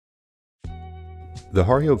The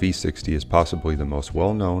Hario V60 is possibly the most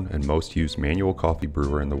well-known and most used manual coffee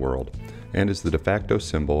brewer in the world, and is the de facto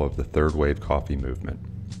symbol of the third wave coffee movement.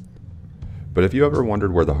 But have you ever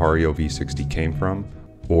wondered where the Hario V60 came from,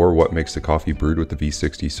 or what makes the coffee brewed with the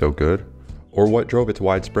V60 so good, or what drove its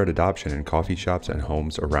widespread adoption in coffee shops and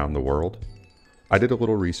homes around the world? I did a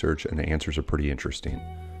little research and the answers are pretty interesting.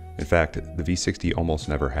 In fact, the V60 almost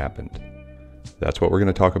never happened. That's what we're going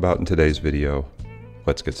to talk about in today's video.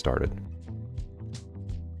 Let's get started.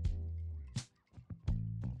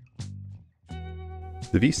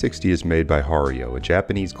 The V60 is made by Hario, a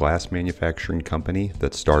Japanese glass manufacturing company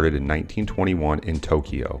that started in 1921 in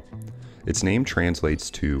Tokyo. Its name translates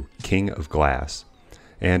to King of Glass,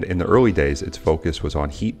 and in the early days its focus was on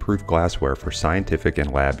heat-proof glassware for scientific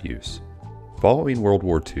and lab use. Following World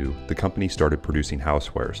War II, the company started producing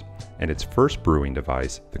housewares, and its first brewing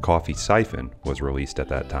device, the coffee siphon, was released at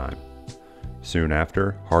that time. Soon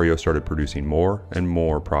after, Hario started producing more and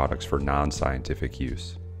more products for non-scientific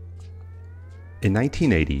use. In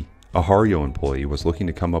 1980, a Hario employee was looking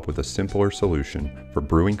to come up with a simpler solution for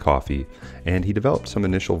brewing coffee, and he developed some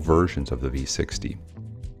initial versions of the V60.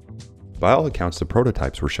 By all accounts, the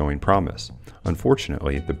prototypes were showing promise.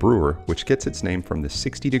 Unfortunately, the brewer, which gets its name from the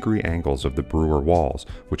 60-degree angles of the brewer walls,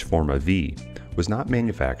 which form a V, was not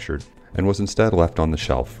manufactured and was instead left on the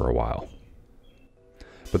shelf for a while.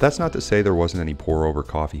 But that's not to say there wasn't any pour-over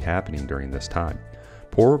coffee happening during this time.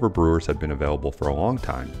 Pour-over brewers had been available for a long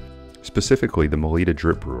time, specifically the Melita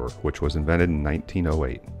drip brewer, which was invented in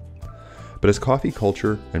 1908. But as coffee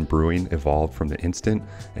culture and brewing evolved from the instant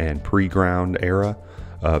and pre-ground era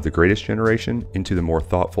of the greatest generation into the more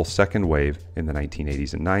thoughtful second wave in the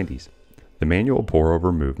 1980s and 90s, the manual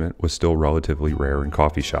pour-over movement was still relatively rare in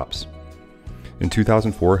coffee shops. In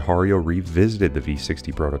 2004, Hario revisited the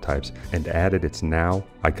V60 prototypes and added its now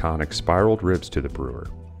iconic spiraled ribs to the brewer.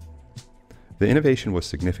 The innovation was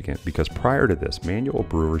significant because prior to this, manual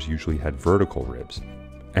brewers usually had vertical ribs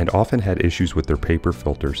and often had issues with their paper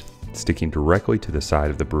filters sticking directly to the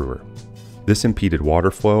side of the brewer. This impeded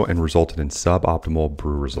water flow and resulted in suboptimal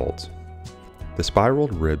brew results. The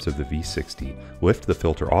spiraled ribs of the V60 lift the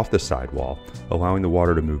filter off the sidewall, allowing the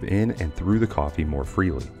water to move in and through the coffee more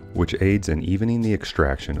freely, which aids in evening the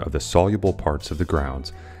extraction of the soluble parts of the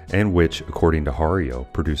grounds and which, according to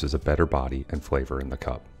Hario, produces a better body and flavor in the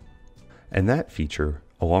cup. And that feature,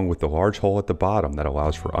 along with the large hole at the bottom that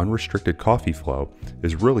allows for unrestricted coffee flow,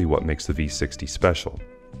 is really what makes the V60 special.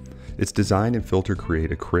 Its design and filter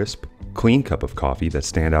create a crisp, clean cup of coffee that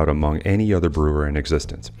stand out among any other brewer in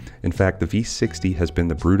existence. In fact, the V60 has been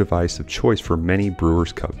the brew device of choice for many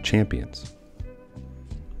Brewers Cup champions.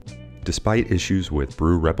 Despite issues with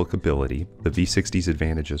brew replicability, the V60's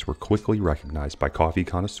advantages were quickly recognized by coffee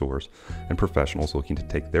connoisseurs and professionals looking to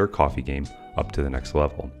take their coffee game up to the next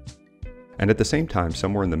level. And at the same time,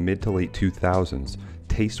 somewhere in the mid to late 2000s,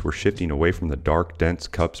 tastes were shifting away from the dark, dense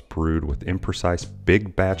cups brewed with imprecise,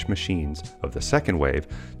 big batch machines of the second wave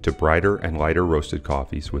to brighter and lighter roasted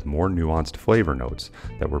coffees with more nuanced flavor notes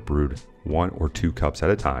that were brewed 1 or 2 cups at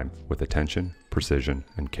a time with attention, precision,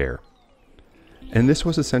 and care. And this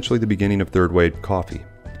was essentially the beginning of third wave coffee.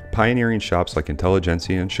 Pioneering shops like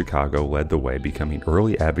Intelligentsia in Chicago led the way, becoming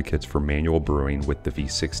early advocates for manual brewing with the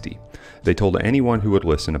V60. They told anyone who would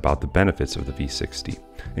listen about the benefits of the V60,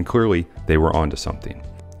 and clearly they were onto something.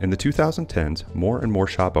 In the 2010s, more and more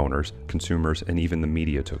shop owners, consumers, and even the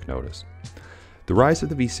media took notice. The rise of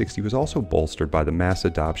the V60 was also bolstered by the mass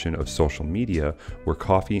adoption of social media, where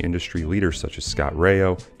coffee industry leaders such as Scott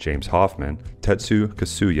Rayo, James Hoffman, Tetsu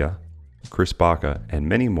Kasuya, Chris Baca, and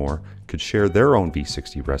many more could share their own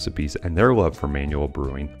V60 recipes and their love for manual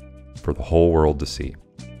brewing for the whole world to see.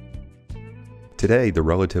 Today, the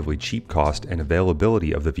relatively cheap cost and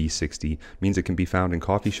availability of the V60 means it can be found in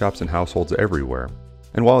coffee shops and households everywhere.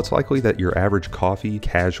 And while it's likely that your average coffee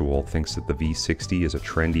casual thinks that the V60 is a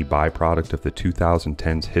trendy byproduct of the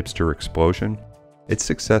 2010s hipster explosion, its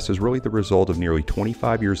success is really the result of nearly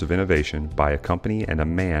 25 years of innovation by a company and a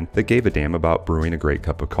man that gave a damn about brewing a great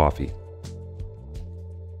cup of coffee.